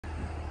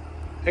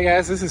Hey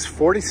guys, this is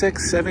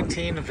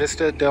 4617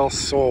 Vista del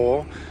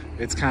Sol.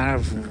 It's kind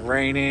of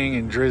raining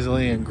and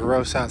drizzly and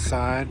gross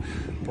outside,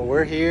 but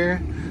we're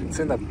here. It's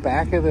in the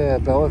back of the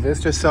Bella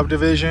Vista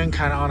subdivision,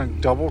 kind of on a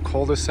double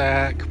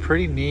cul-de-sac.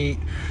 Pretty neat.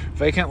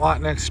 Vacant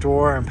lot next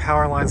door and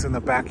power lines in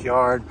the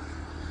backyard.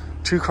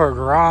 2-car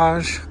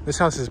garage. This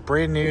house is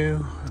brand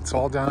new. It's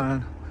all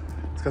done.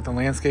 It's got the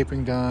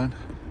landscaping done.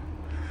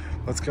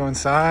 Let's go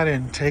inside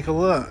and take a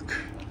look.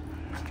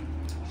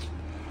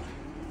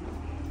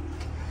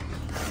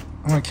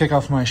 I'm gonna kick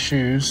off my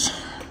shoes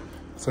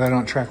so I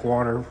don't track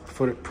water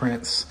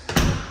footprints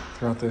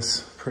throughout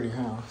this pretty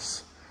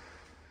house.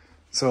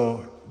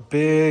 So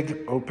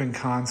big open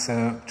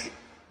concept.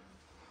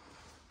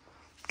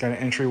 Got an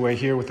entryway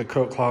here with a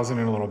coat closet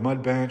and a little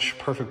mud bench.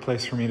 Perfect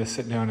place for me to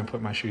sit down and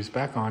put my shoes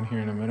back on here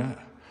in a minute.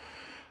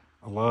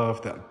 I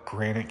love the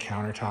granite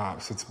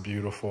countertops. It's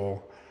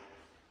beautiful.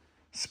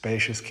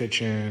 Spacious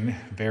kitchen,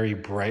 very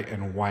bright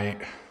and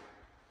white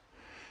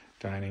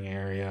dining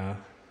area.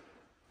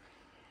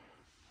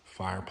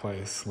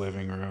 Fireplace,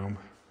 living room.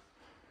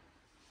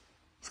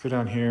 Let's go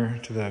down here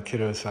to the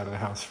kiddos side of the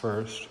house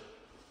first.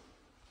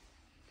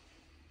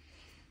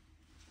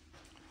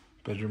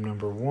 Bedroom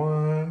number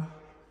 1,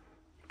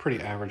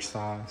 pretty average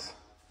size.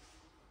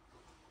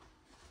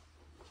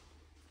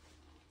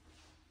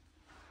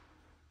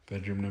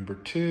 Bedroom number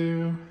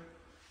 2,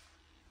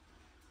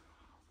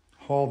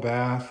 hall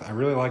bath. I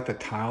really like the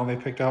tile they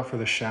picked out for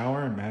the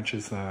shower. It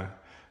matches the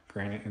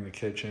granite in the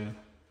kitchen.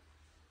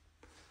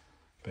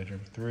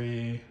 Bedroom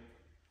 3.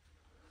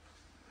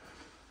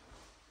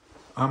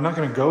 I'm not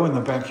gonna go in the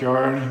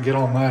backyard and get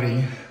all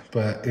muddy,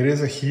 but it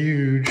is a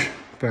huge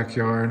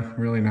backyard,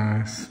 really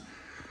nice.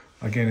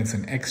 Again, it's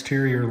an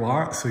exterior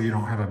lot, so you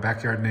don't have a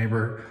backyard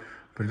neighbor,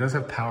 but it does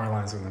have power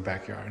lines in the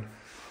backyard.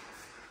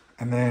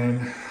 And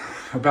then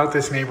about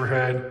this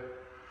neighborhood,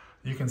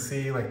 you can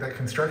see like that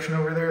construction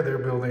over there, they're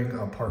building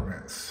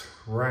apartments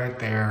right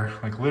there.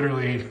 Like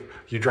literally,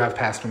 you drive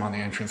past them on the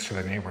entrance to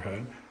the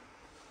neighborhood.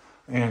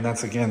 And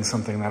that's, again,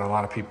 something that a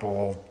lot of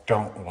people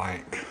don't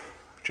like,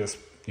 just,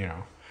 you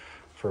know,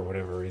 for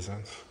whatever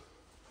reasons.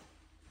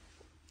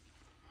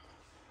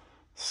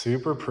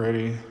 Super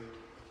pretty.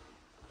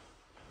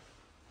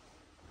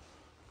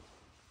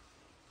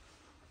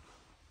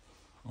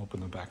 Open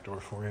the back door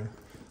for you.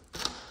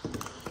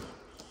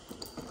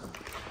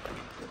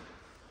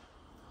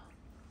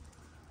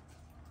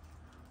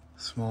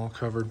 Small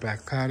covered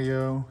back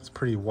patio. It's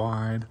pretty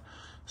wide.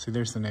 See,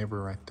 there's the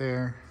neighbor right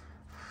there.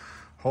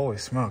 Holy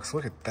smokes,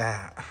 look at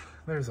that.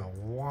 There's a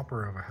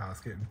whopper of a house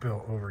getting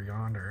built over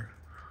yonder.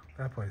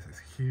 That place is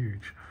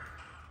huge.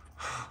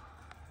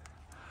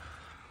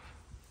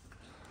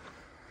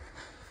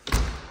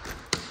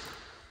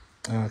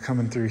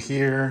 Coming through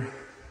here,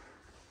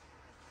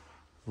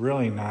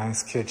 really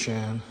nice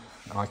kitchen.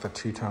 I like the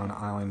two-tone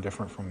island,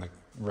 different from the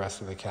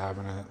rest of the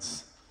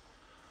cabinets.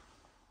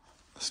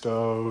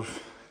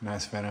 Stove,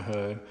 nice vent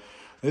hood.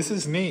 This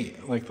is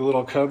neat, like the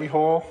little cubby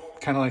hole,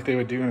 kind of like they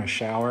would do in a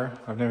shower.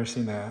 I've never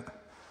seen that.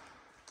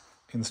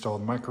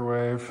 Installed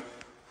microwave.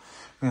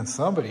 Man,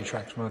 somebody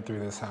tracked mud through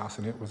this house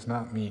and it was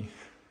not me.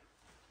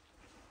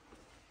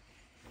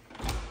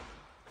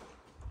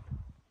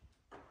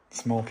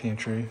 Small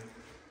pantry.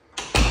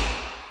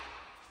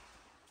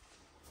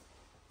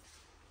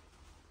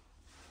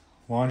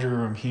 Laundry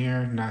room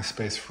here, nice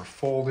space for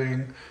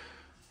folding.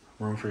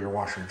 Room for your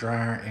washer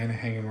dryer and a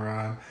hanging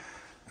rod.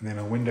 And then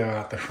a window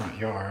out the front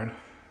yard.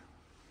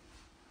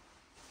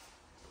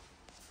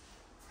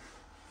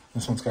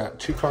 This one's got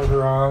 2-car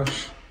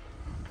garage.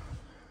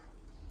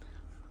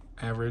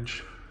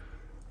 Average,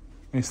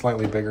 maybe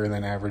slightly bigger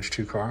than average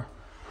 2-car.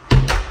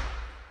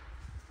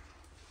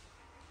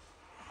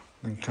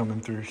 Then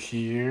coming through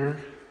here,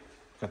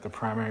 got the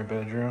primary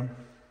bedroom.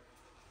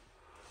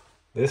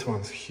 This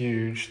one's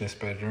huge. This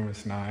bedroom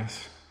is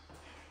nice.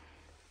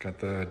 Got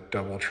the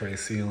double tray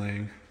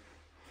ceiling,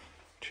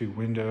 2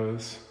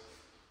 windows.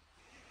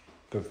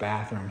 The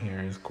bathroom here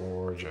is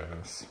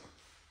gorgeous.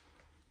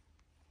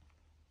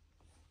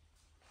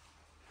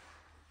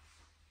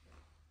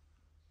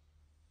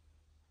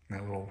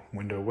 That little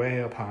window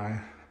way up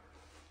high.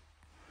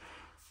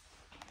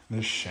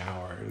 This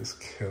shower is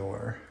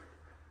killer.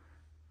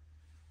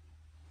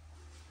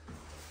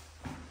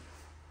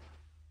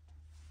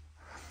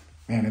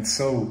 Man, it's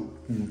so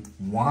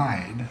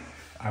wide.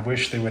 I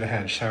wish they would have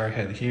had a shower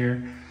head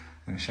here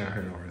and a shower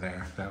head over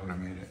there. That would have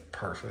made it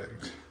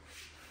perfect.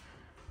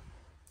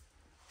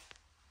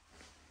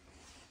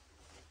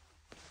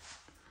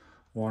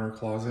 Water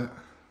closet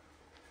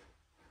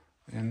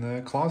and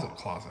the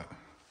closet.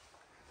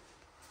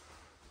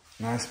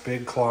 Nice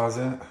big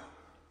closet,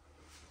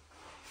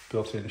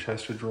 built-in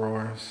chest of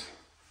drawers,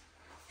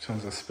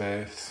 tons of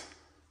space.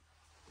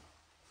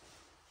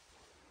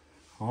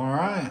 All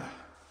right,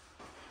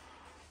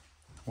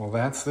 well,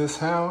 that's this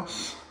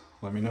house.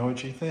 Let me know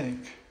what you think.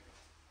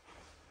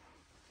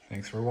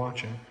 Thanks for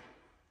watching.